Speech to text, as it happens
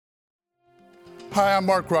Hi, I'm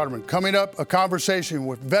Mark Rotterman. Coming up, a conversation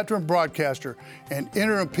with veteran broadcaster and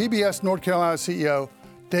interim PBS North Carolina CEO,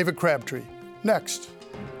 David Crabtree. Next.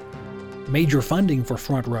 Major funding for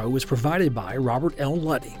Front Row is provided by Robert L.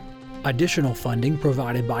 Luddy. Additional funding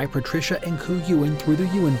provided by Patricia and Ku Ewan through the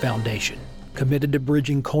Ewan Foundation, committed to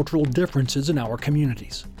bridging cultural differences in our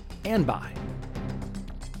communities. And by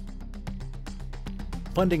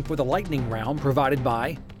funding for the lightning round provided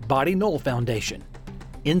by Body Knoll Foundation,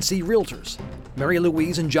 NC Realtors, Mary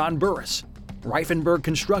Louise and John Burris, Reifenberg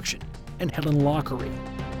Construction, and Helen Lockery.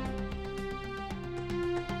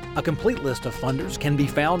 A complete list of funders can be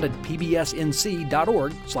found at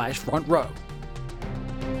pbsnc.org/frontrow.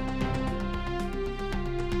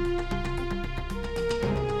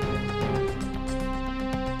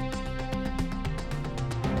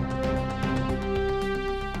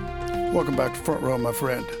 Welcome back to Front Row, my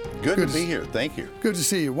friend. Good to be here. Thank you. Good to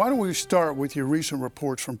see you. Why don't we start with your recent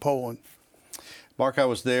reports from Poland? Mark, I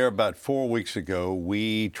was there about 4 weeks ago.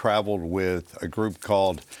 We traveled with a group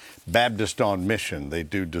called Baptist on Mission. They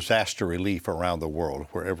do disaster relief around the world,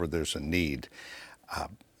 wherever there's a need,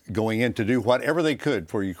 going in to do whatever they could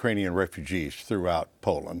for Ukrainian refugees throughout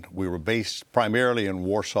Poland. We were based primarily in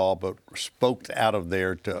Warsaw, but spoke out of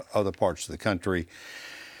there to other parts of the country.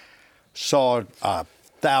 Saw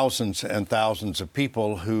thousands and thousands of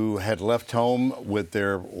people who had left home with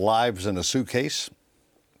their lives in a suitcase,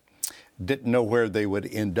 didn't know where they would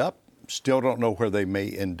end up, still don't know where they may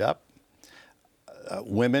end up.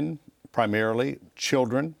 Women, primarily,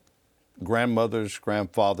 children, grandmothers,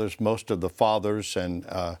 grandfathers, most of the fathers and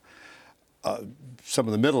some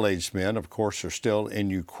of the middle-aged men, of course, are still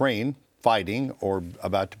in Ukraine fighting or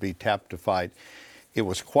about to be tapped to fight. It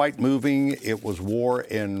was quite moving. It was war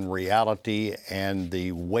in reality and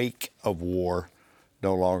the wake of war,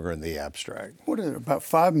 no longer in the abstract. What are there, about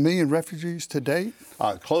 5 million refugees to date?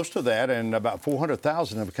 Close to that, and about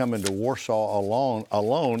 400,000 have come into Warsaw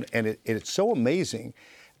alone. And it's so amazing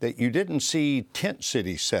that you didn't see tent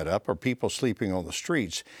cities set up or people sleeping on the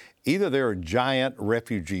streets. Either there are giant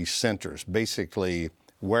refugee centers, basically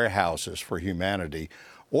warehouses for humanity,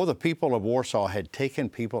 or the people of Warsaw had taken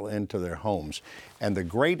people into their homes. And the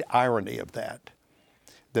great irony of that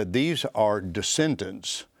these are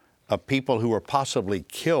descendants of people who were possibly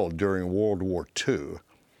killed during World War II,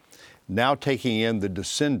 now taking in the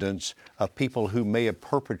descendants of people who may have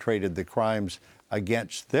perpetrated the crimes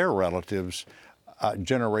against their relatives a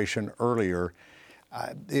generation earlier.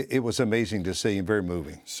 It was amazing to see and very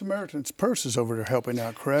moving. Samaritan's Purse is over there helping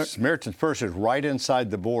out, correct? Samaritan's Purse is right inside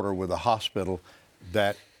the border with a hospital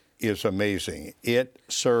that is amazing. It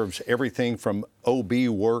serves everything from OB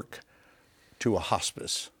work to a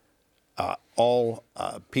hospice. All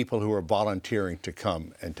people who are volunteering to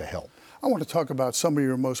come and to help. I want to talk about some of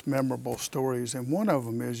your most memorable stories, and one of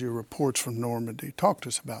them is your reports from Normandy. Talk to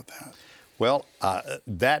us about that. Well,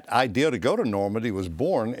 that idea to go to Normandy was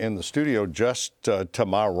born in the studio just to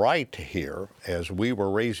my right here as we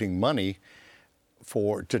were raising money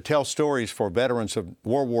to tell stories for veterans of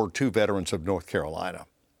World War II veterans of North Carolina.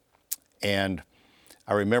 And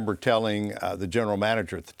I remember telling the general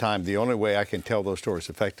manager at the time, the only way I can tell those stories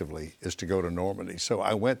effectively is to go to Normandy. So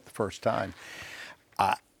I went the first time.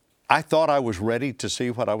 I thought I was ready to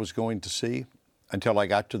see what I was going to see until I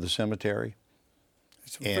got to the cemetery.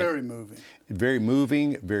 It's very moving. Very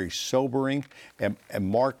moving, very sobering. And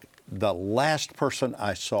Mark, the last person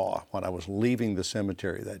I saw when I was leaving the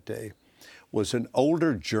cemetery that day was an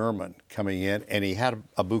older German coming in, and he had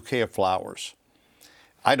a bouquet of flowers.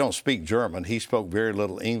 I don't speak German. He spoke very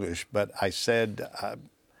little English, but I said,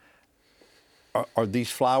 are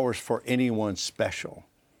these flowers for anyone special?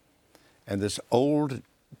 And this old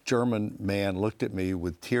German man looked at me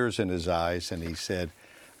with tears in his eyes, and he said,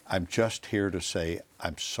 I'm just here to say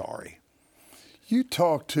I'm sorry. You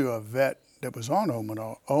talked to a vet that was on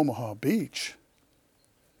Omaha Beach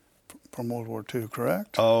from World War II,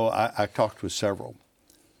 correct? Oh, I talked with several.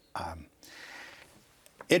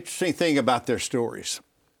 Interesting thing about their stories.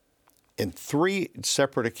 In 3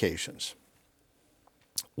 separate occasions,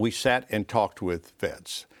 we sat and talked with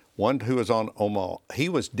vets. One who was on Omaha, he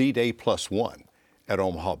was D-Day +1 at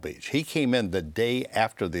Omaha Beach. He came in the day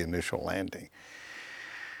after the initial landing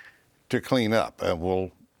to clean up, and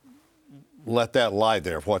we'll let that lie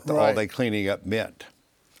there, what all that cleaning up meant.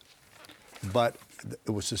 But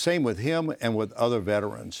it was the same with him and with other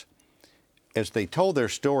veterans. As they told their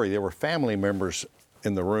story, there were family members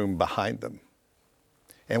in the room behind them.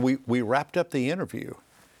 And we wrapped up the interview,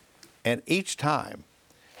 and each time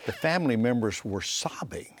the family members were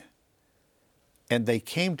sobbing. And they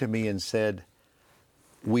came to me and said,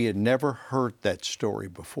 we had never heard that story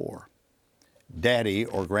before. Daddy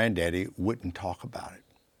or Granddaddy wouldn't talk about it.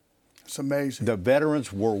 It's amazing. The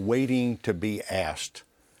veterans were waiting to be asked,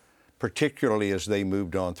 particularly as they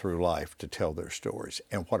moved on through life, to tell their stories.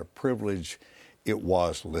 And what a privilege it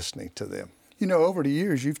was listening to them. You know, over the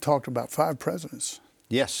years, you've talked about 5 presidents.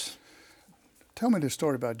 Yes. Tell me the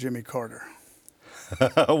story about Jimmy Carter.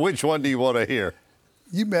 Which one do you want to hear?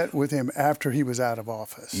 You met with him after he was out of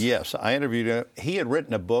office. Yes, I interviewed him. He had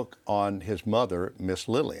written a book on his mother, Miss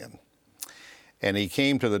Lillian, and he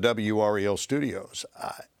came to the WREL studios.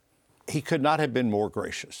 He could not have been more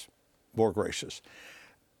gracious, more gracious.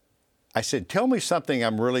 I said, tell me something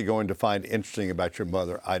I'm really going to find interesting about your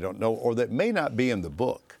mother I don't know, or that may not be in the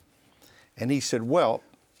book. And he said, well,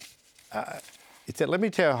 he said, let me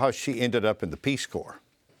tell you how she ended up in the Peace Corps.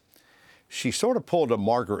 She sort of pulled a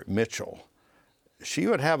Margaret Mitchell. She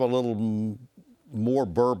would have a little more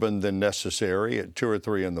bourbon than necessary at 2 or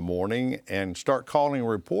 3 in the morning and start calling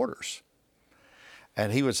reporters.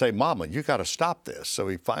 And he would say, Mama, you got to stop this. So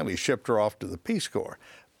he finally shipped her off to the Peace Corps.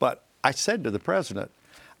 But I said to the president,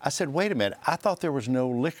 I said, wait a minute, I thought there was no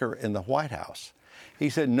liquor in the White House. He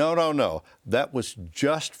said, no, that was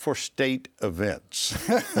just for state events.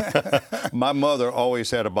 My mother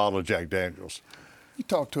always had a bottle of Jack Daniels. You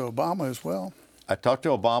talked to Obama as well. I talked to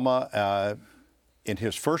Obama in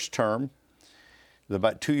his first term,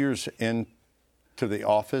 about 2 years into the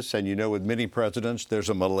office. And you know, with many presidents, there's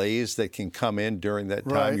a malaise that can come in during that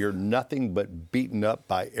time. Right. You're nothing but beaten up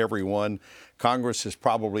by everyone. Congress is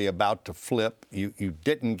probably about to flip. You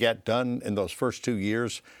didn't get done in those first 2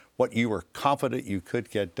 years what you were confident you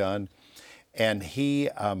could get done. And he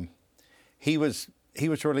was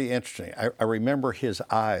really interesting. I remember his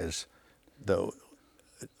eyes, though,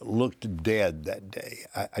 looked dead that day.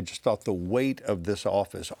 I just thought the weight of this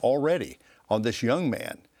office already on this young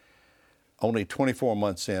man, only 24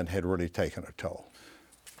 months in, had really taken a toll.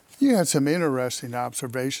 You had some interesting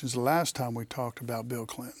observations the last time we talked about Bill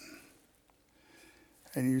Clinton.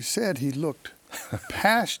 And you said he looked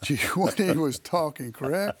past you when he was talking,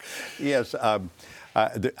 correct? Yes. I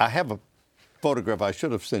have a photograph, I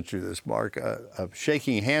should have sent you this, Mark, of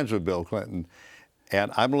shaking hands with Bill Clinton.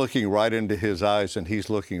 And I'm looking right into his eyes, and he's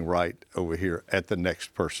looking right over here at the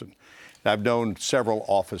next person. And I've known several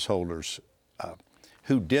office holders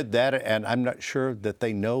who did that, and I'm not sure that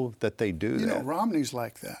they know that they do that. You know, Romney's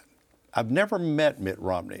like that. I've never met Mitt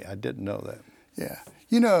Romney. I didn't know that. Yeah.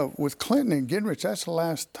 You know, with Clinton and Gingrich, that's the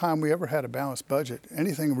last time we ever had a balanced budget.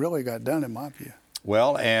 Anything really got done, in my view.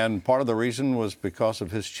 Well, and part of the reason was because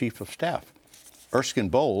of his chief of staff. Erskine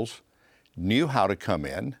Bowles knew how to come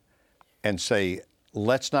in and say,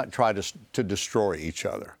 let's not try to destroy each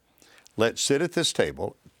other. Let's sit at this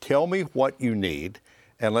table, tell me what you need,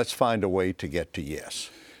 and let's find a way to get to yes.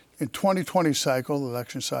 In 2020 cycle, the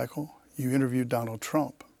election cycle, you interviewed Donald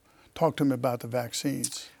Trump. Talk to him about the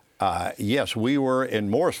vaccines. Yes, we were in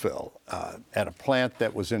Morrisville at a plant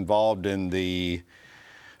that was involved in the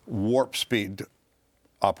warp speed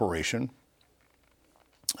operation.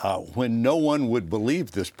 When no one would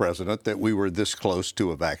believe this president that we were this close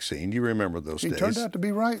to a vaccine. You remember those days. He turned out to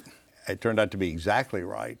be right. It turned out to be exactly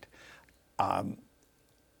right.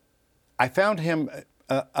 I found him,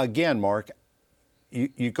 again, Mark,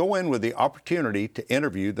 you go in with the opportunity to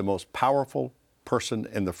interview the most powerful person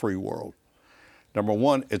in the free world. Number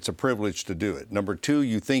one, it's a privilege to do it. Number two,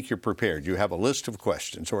 you think you're prepared. You have a list of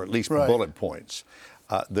questions, or at least bullet points.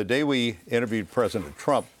 The day we interviewed President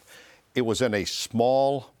Trump, it was in a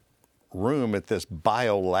small room at this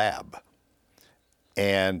bio lab,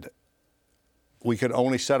 and we could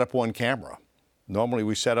only set up one camera. Normally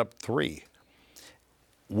we set up 3.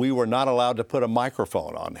 We were not allowed to put a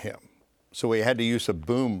microphone on him, so we had to use a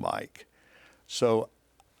boom mic. So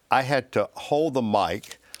I had to hold the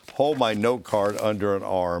mic, hold my note card under an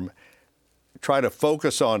arm, try to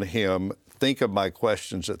focus on him, think of my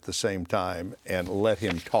questions at the same time, and let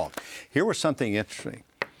him talk. Here was something interesting.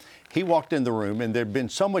 He walked in the room, and there'd been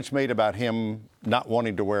so much made about him not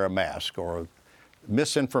wanting to wear a mask, or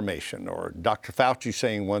misinformation, or Dr. Fauci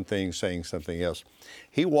saying one thing, saying something else.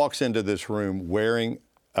 He walks into this room wearing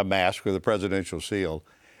a mask with a presidential seal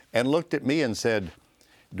and looked at me and said,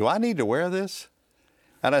 do I need to wear this?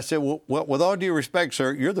 And I said, well, with all due respect,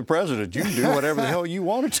 sir, you're the president. You can do whatever the hell you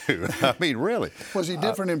want to do. I mean, really. Was he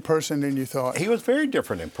different in person than you thought? He was very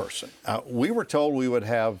different in person. We were told we would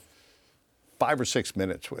have 5 or 6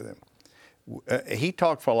 minutes with him. He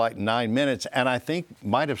talked for like 9 minutes, and I think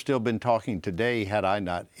might have still been talking today had I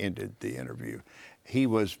not ended the interview. He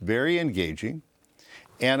was very engaging.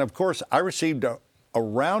 And of course, I received a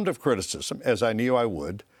round of criticism, as I knew I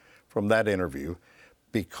would, from that interview,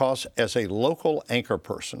 because as a local anchor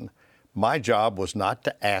person, My job was not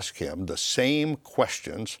to ask him the same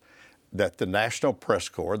questions that the National Press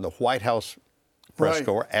Corps and the White House Press Right.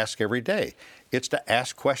 Corps ask every day. It's to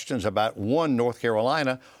ask questions about, one, North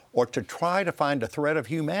Carolina, or to try to find a thread of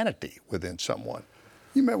humanity within someone.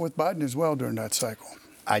 You met with Biden as well during that cycle.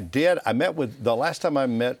 I did. The last time I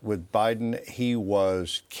met with Biden, he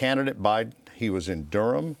was candidate Biden. He was in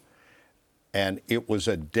Durham. And it was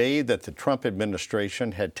a day that the Trump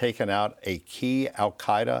administration had taken out a key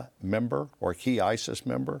Al-Qaeda member or key ISIS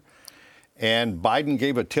member. And Biden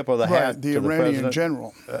gave a tip of the hat Right, the to the Iranian president.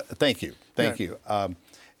 general. Thank you. Thank Yeah. you.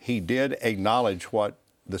 He did acknowledge what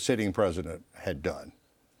the sitting president had done.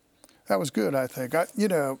 That was good, I think. I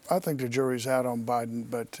think the jury's out on Biden,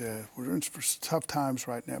 but we're in for tough times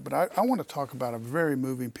right now. But I want to talk about a very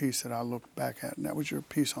moving piece that I looked back at, and that was your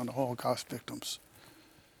piece on the Holocaust victims.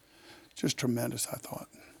 Just tremendous, I thought.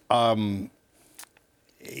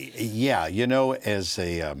 Yeah, as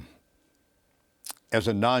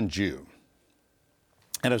a non-Jew,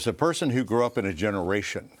 and as a person who grew up in a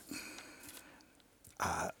generation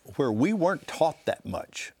where we weren't taught that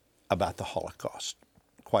much about the Holocaust,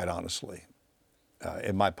 quite honestly,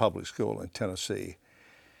 in my public school in Tennessee,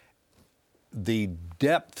 the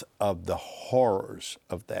depth of the horrors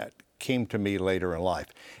of that came to me later in life.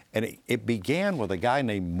 And it began with a guy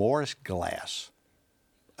named Morris Glass.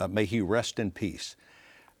 May he rest in peace.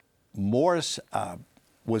 Morris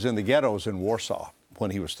was in the ghettos in Warsaw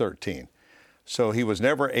when he was 13. So he was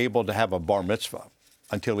never able to have a bar mitzvah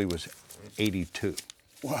until he was 82.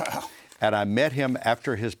 Wow. And I met him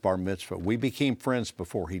after his bar mitzvah. We became friends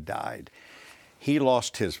before he died. He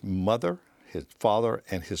lost his mother, his father,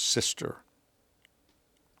 and his sister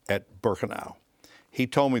at Birkenau. He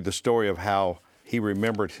told me the story of how he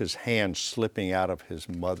remembered his hand slipping out of his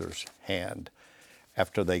mother's hand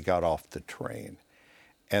after they got off the train.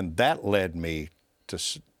 And that led me to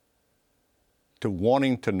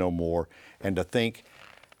wanting to know more and to think,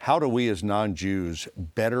 how do we as non-Jews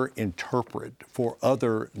better interpret for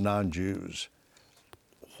other non-Jews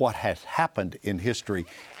what has happened in history?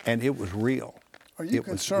 And it was real. Are you It was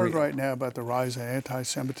concerned real. right now about the rise of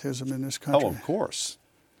anti-Semitism in this country? Oh, of course.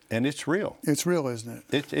 And it's real. It's real, isn't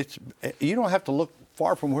it? You don't have to look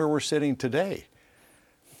far from where we're sitting today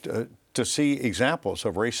to see examples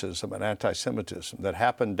of racism and anti-Semitism that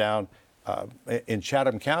happened down in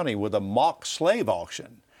Chatham County with a mock slave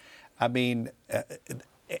auction. I mean,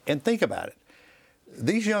 and think about it.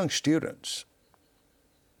 These young students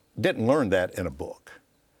didn't learn that in a book.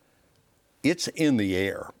 It's in the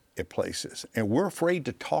air at places, and we're afraid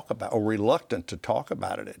to talk about, or reluctant to talk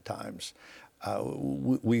about it at times.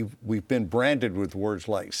 We've been branded with words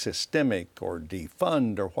like systemic or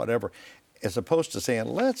defund or whatever, as opposed to saying,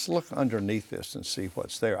 let's look underneath this and see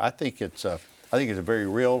what's there. I think it's a very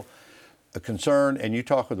real concern, and you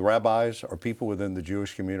talk with rabbis or people within the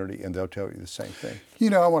Jewish community, and they'll tell you the same thing.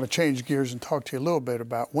 I want to change gears and talk to you a little bit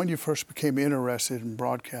about when you first became interested in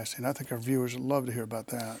broadcasting. I think our viewers would love to hear about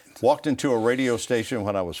that. Walked into a radio station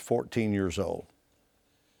when I was 14 years old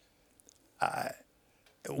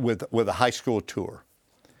with a high school tour.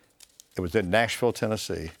 It was in Nashville,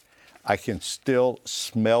 Tennessee. I can still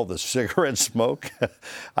smell the cigarette smoke.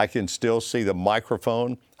 I can still see the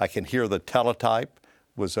microphone. I can hear the teletype.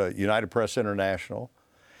 Was a United Press International.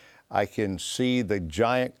 I can see the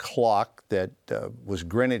giant clock that was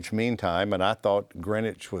Greenwich Mean Time, and I thought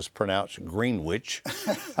Greenwich was pronounced Greenwich.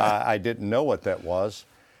 I didn't know what that was,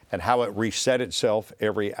 and how it reset itself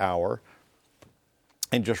every hour,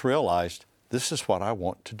 and just realized this is what I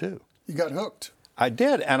want to do. You got hooked. I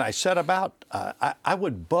did, and I set about, I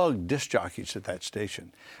would bug disc jockeys at that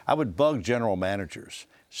station. I would bug general managers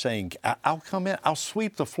saying, I'll come in, I'll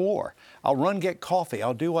sweep the floor, I'll run get coffee,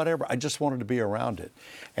 I'll do whatever. I just wanted to be around it.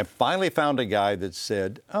 And finally found a guy that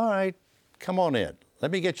said, all right, come on in. Let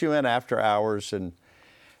me get you in after hours. And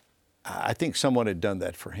I think someone had done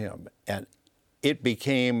that for him. And it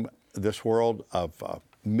became this world of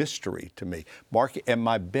mystery to me. Mark, in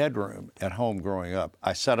my bedroom at home growing up,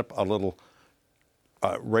 I set up a little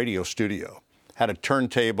radio studio. Had a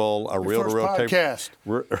turntable, a reel-to-reel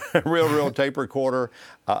tape recorder,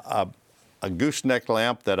 a gooseneck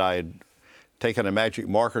lamp that I had taken a magic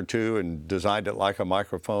marker to and designed it like a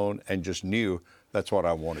microphone, and just knew that's what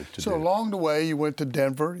I wanted to do. So along the way, you went to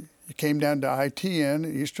Denver. You came down to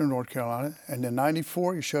ITN, Eastern North Carolina, and in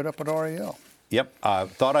 '94 you showed up at REL. Yep, I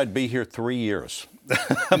thought I'd be here 3 years,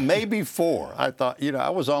 maybe 4. I thought, I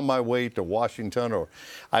was on my way to Washington, or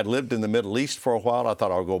I'd lived in the Middle East for a while. I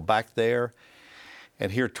thought I'll go back there.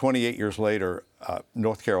 And here, 28 years later,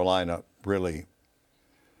 North Carolina really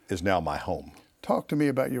is now my home. Talk to me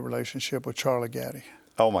about your relationship with Charlie Gaddy.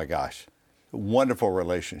 Oh my gosh. Wonderful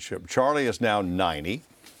relationship. Charlie is now 90.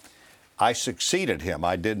 I succeeded him.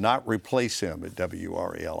 I did not replace him at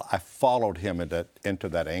WRAL. I followed him into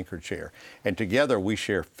that anchor chair. And together we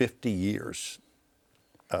share 50 years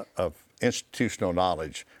of institutional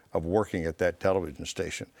knowledge of working at that television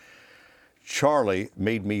station. Charlie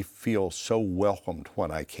made me feel so welcomed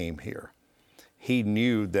when I came here. He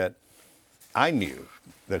knew that I knew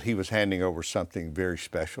that he was handing over something very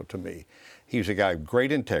special to me. He was a guy of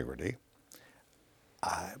great integrity,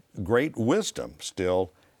 great wisdom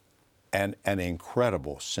still, and an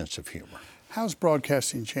incredible sense of humor. How's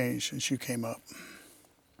broadcasting changed since you came up?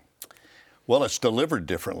 Well, it's delivered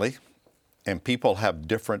differently, and people have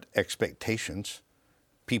different expectations.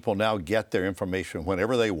 People now get their information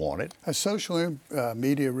whenever they want it. Has social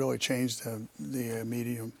media really changed the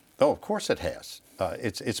medium? Oh, of course it has.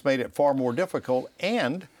 It's made it far more difficult,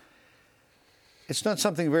 and it's done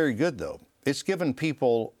something very good, though. It's given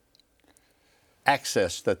people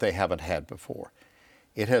access that they haven't had before.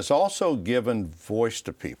 It has also given voice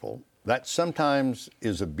to people that sometimes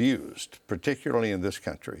is abused, particularly in this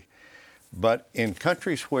country. But in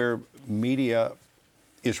countries where media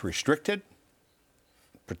is restricted,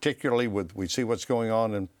 particularly we see what's going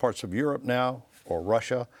on in parts of Europe now or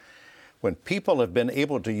Russia, when people have been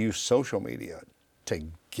able to use social media to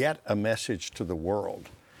get a message to the world,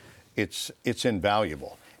 it's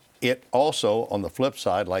invaluable. It also, on the flip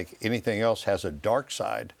side, like anything else, has a dark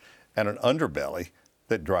side and an underbelly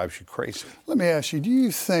that drives you crazy. Let me ask you, do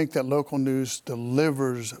you think that local news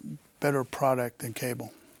delivers better product than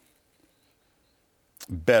cable?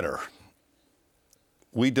 Better.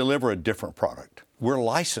 We deliver a different product. We're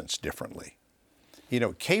licensed differently. You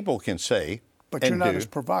know, cable can say, but you're not as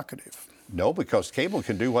provocative. No, because cable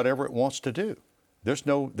can do whatever it wants to do. There's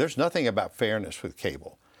nothing about fairness with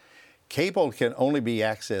cable. Cable can only be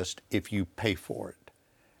accessed if you pay for it.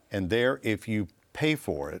 And if you pay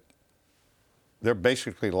for it, they're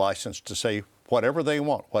basically licensed to say whatever they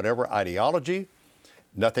want, whatever ideology.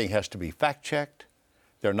 Nothing has to be fact-checked.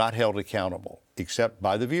 They're not held accountable, except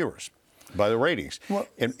by the viewers, by the ratings. Well,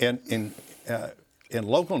 in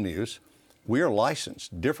local news, we are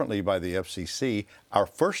licensed differently by the FCC. Our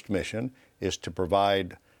first mission is to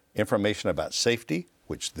provide information about safety,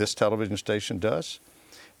 which this television station does.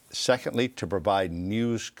 Secondly, to provide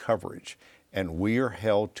news coverage. And we are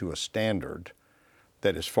held to a standard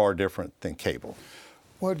that is far different than cable.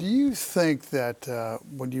 Well, do you think that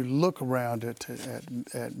when you look around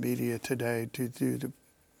at media today, do the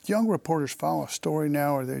young reporters follow a story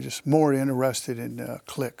now, or are they just more interested in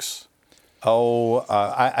clicks?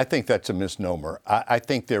 I think that's a misnomer. I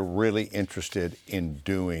think they're really interested in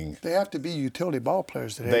doing. They have to be utility ball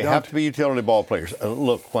players today. They have to be utility ball players.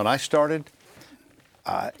 Look, when I started,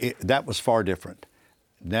 that was far different.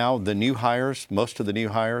 Now the new hires, most of the new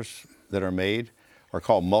hires that are made are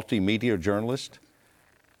called multimedia journalists.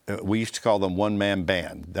 We used to call them one-man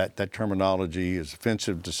band. That terminology is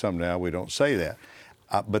offensive to some now. We don't say that.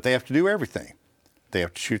 But they have to do everything. They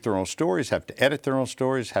have to shoot their own stories, have to edit their own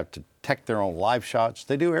stories, have to tech their own live shots.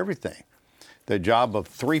 They do everything. The job of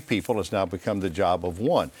 3 people has now become the job of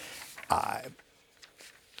 1. I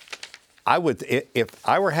would, if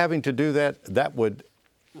I were having to do that, that would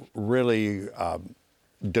really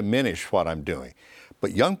diminish what I'm doing.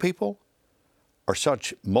 But young people are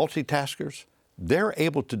such multitaskers. They're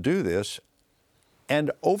able to do this and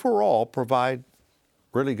overall provide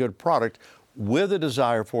really good product with a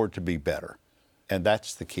desire for it to be better. And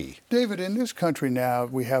that's the key. David, in this country now,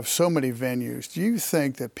 we have so many venues. Do you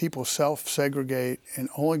think that people self-segregate and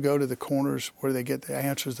only go to the corners where they get the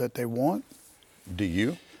answers that they want? Do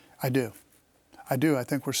you? I do. I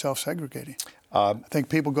think we're self-segregating. I think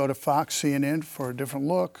people go to Fox, CNN for a different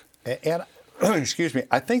look. And excuse me,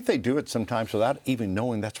 I think they do it sometimes without even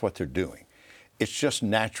knowing that's what they're doing. It's just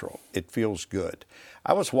natural. It feels good.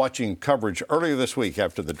 I was watching coverage earlier this week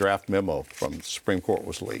after the draft memo from the Supreme Court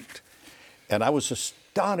was leaked. And I was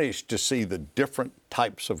astonished to see the different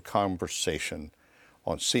types of conversation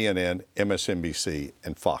on CNN, MSNBC,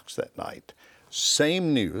 and Fox that night.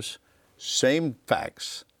 Same news, same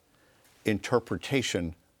facts,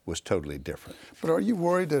 interpretation was totally different. But are you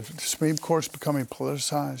worried that the Supreme Court's becoming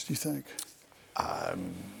politicized, do you think?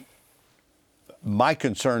 My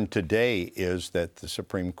concern today is that the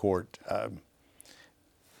Supreme Court,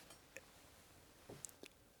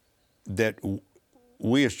 that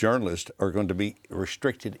we as journalists are going to be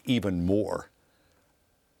restricted even more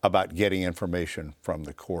about getting information from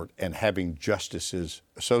the court and having justices,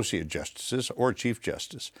 associate justices, or chief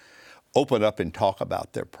justice open up and talk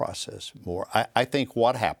about their process more. I think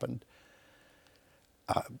what happened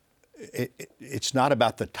it's not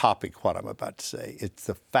about the topic, what I'm about to say. It's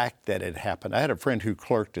the fact that it happened. I had a friend who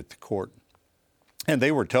clerked at the court, and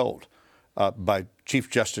they were told by Chief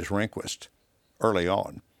Justice Rehnquist early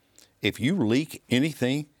on, if you leak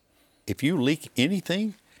anything,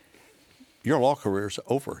 your law career is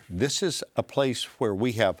over. This is a place where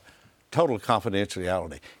we have total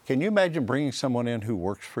confidentiality. Can you imagine bringing someone in who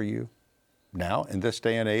works for you now in this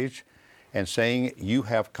day and age and saying you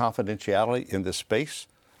have confidentiality in this space?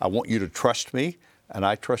 I want you to trust me, and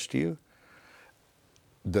I trust you.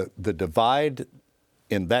 The divide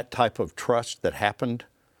in that type of trust that happened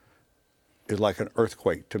is like an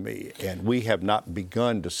earthquake to me, and we have not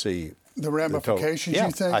begun to see the ramifications. Yeah,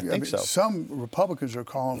 you think? I think so. Some Republicans are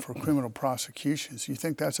calling for criminal prosecutions. You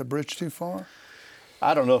think that's a bridge too far?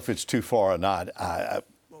 I don't know if it's too far or not.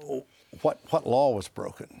 What law was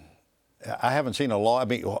broken? I haven't seen a law. I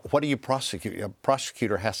mean, what do you prosecute? A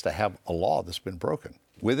prosecutor has to have a law that's been broken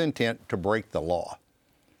with intent to break the law.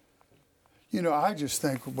 You know, I just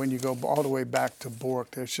think when you go all the way back to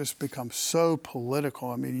Bork, it's just become so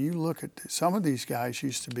political. I mean, you look at some of these guys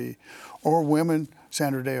used to be, or women,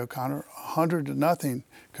 Sandra Day O'Connor, 100-0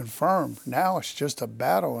 confirmed. Now it's just a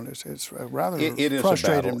battle, and it's rather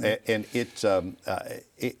frustrating. It is a battle,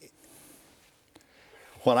 and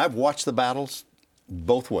when I've watched the battles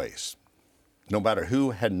both ways, no matter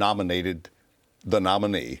who had nominated the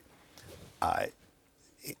nominee,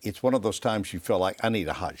 it's one of those times you feel like, I need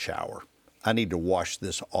a hot shower. I need to wash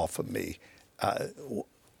this off of me. How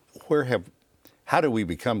do we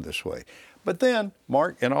become this way? But then,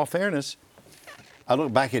 Mark, in all fairness, I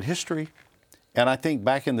look back at history, and I think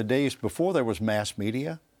back in the days before there was mass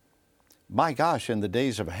media, my gosh, in the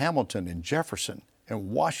days of Hamilton and Jefferson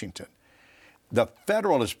and Washington, the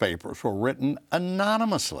Federalist Papers were written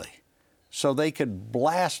anonymously so they could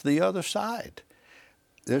blast the other side.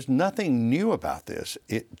 There's nothing new about this.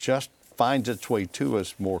 It just finds its way to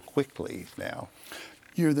us more quickly now.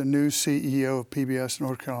 You're the new CEO of PBS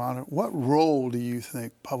North Carolina. What role do you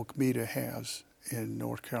think public media has in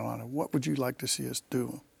North Carolina? What would you like to see us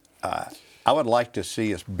do? I would like to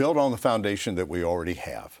see us build on the foundation that we already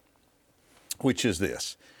have, which is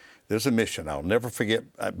this. There's a mission. I'll never forget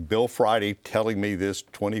Bill Friday telling me this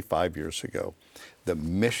 25 years ago. The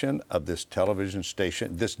mission of this television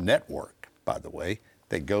station, this network, by the way,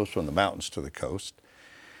 that goes from the mountains to the coast,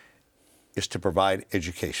 is to provide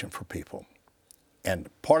education for people. And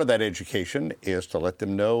part of that education is to let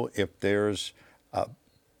them know if there's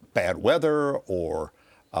bad weather or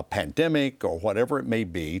a pandemic or whatever it may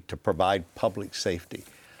be, to provide public safety.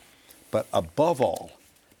 But above all,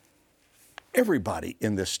 everybody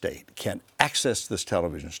in this state can access this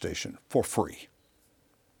television station for free.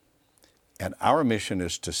 And our mission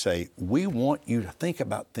is to say, we want you to think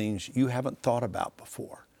about things you haven't thought about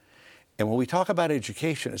before. And when we talk about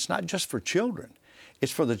education, it's not just for children.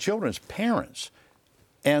 It's for the children's parents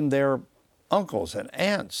and their uncles and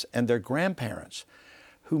aunts and their grandparents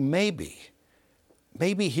who maybe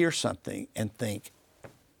hear something and think,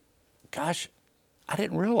 gosh, I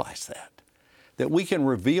didn't realize that we can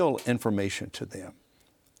reveal information to them,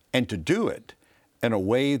 and to do it in a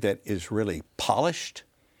way that is really polished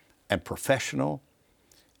and professional,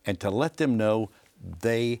 and to let them know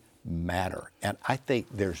they matter. And I think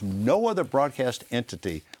there's no other broadcast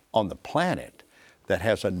entity on the planet that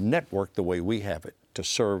has a network the way we have it to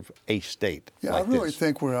serve a state like like this. I really this.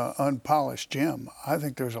 think we're an unpolished gem. I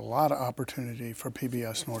think there's a lot of opportunity for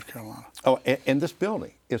PBS North Carolina. Oh, and this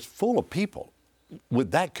building is full of people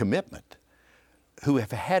with that commitment who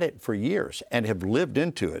have had it for years and have lived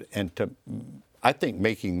into it, and I think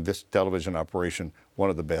making this television operation one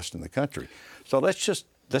of the best in the country. So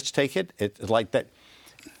let's take it. It's like that.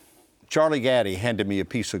 Charlie Gaddy handed me a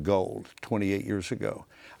piece of gold 28 years ago.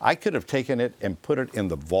 I could have taken it and put it in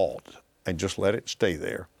the vault and just let it stay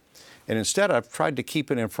there. And instead, I've tried to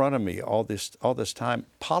keep it in front of me all this time,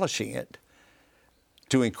 polishing it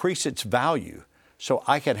to increase its value so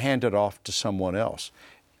I could hand it off to someone else.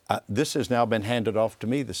 This has now been handed off to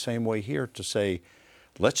me the same way here, to say,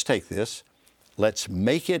 let's take this, let's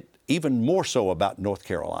make it even more so about North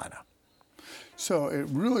Carolina. So it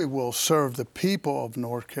really will serve the people of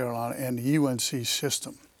North Carolina and the UNC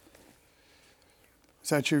system. Is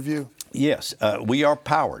that your view? Yes, we are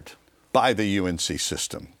powered by the UNC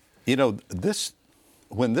system. You know,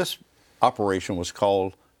 when this operation was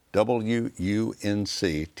called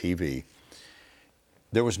WUNC TV,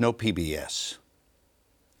 there was no PBS.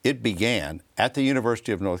 It began at the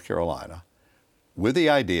University of North Carolina with the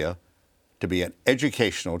idea to be an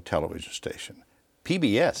educational television station.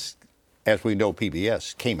 PBS, as we know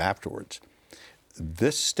PBS, came afterwards.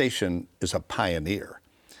 This station is a pioneer.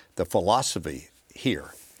 The philosophy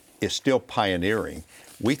here is still pioneering.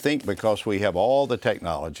 We think because we have all the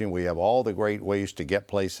technology and we have all the great ways to get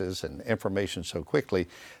places and information so quickly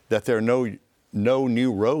that there are no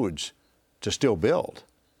new roads to still build.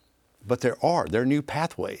 But there are new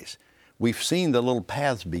pathways. We've seen the little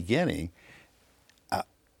paths beginning.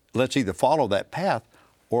 Let's either follow that path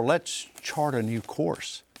or let's chart a new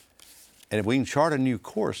course. And if we can chart a new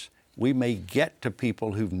course, we may get to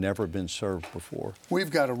people who've never been served before. We've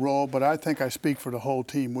got a role, but I think I speak for the whole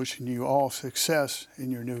team wishing you all success in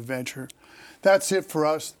your new venture. That's it for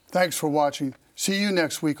us. Thanks for watching. See you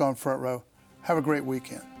next week on Front Row. Have a great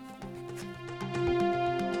weekend.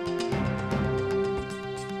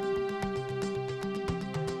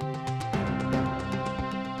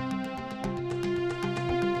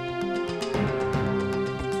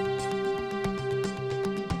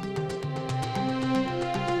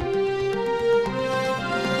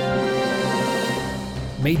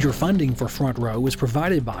 Major funding for Front Row is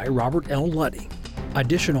provided by Robert L. Luddy.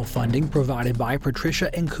 Additional funding provided by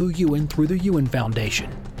Patricia and Ku Yuen through the Yuen Foundation,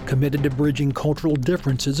 committed to bridging cultural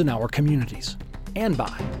differences in our communities. And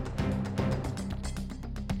by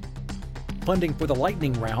funding for the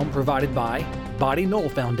lightning round provided by Body Knoll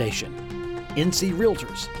Foundation, NC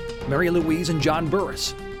Realtors, Mary Louise and John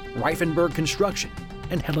Burris, Reifenberg Construction,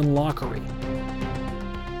 and Helen Lockery.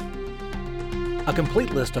 A complete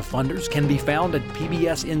list of funders can be found at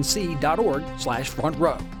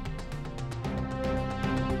pbsnc.org/frontrow.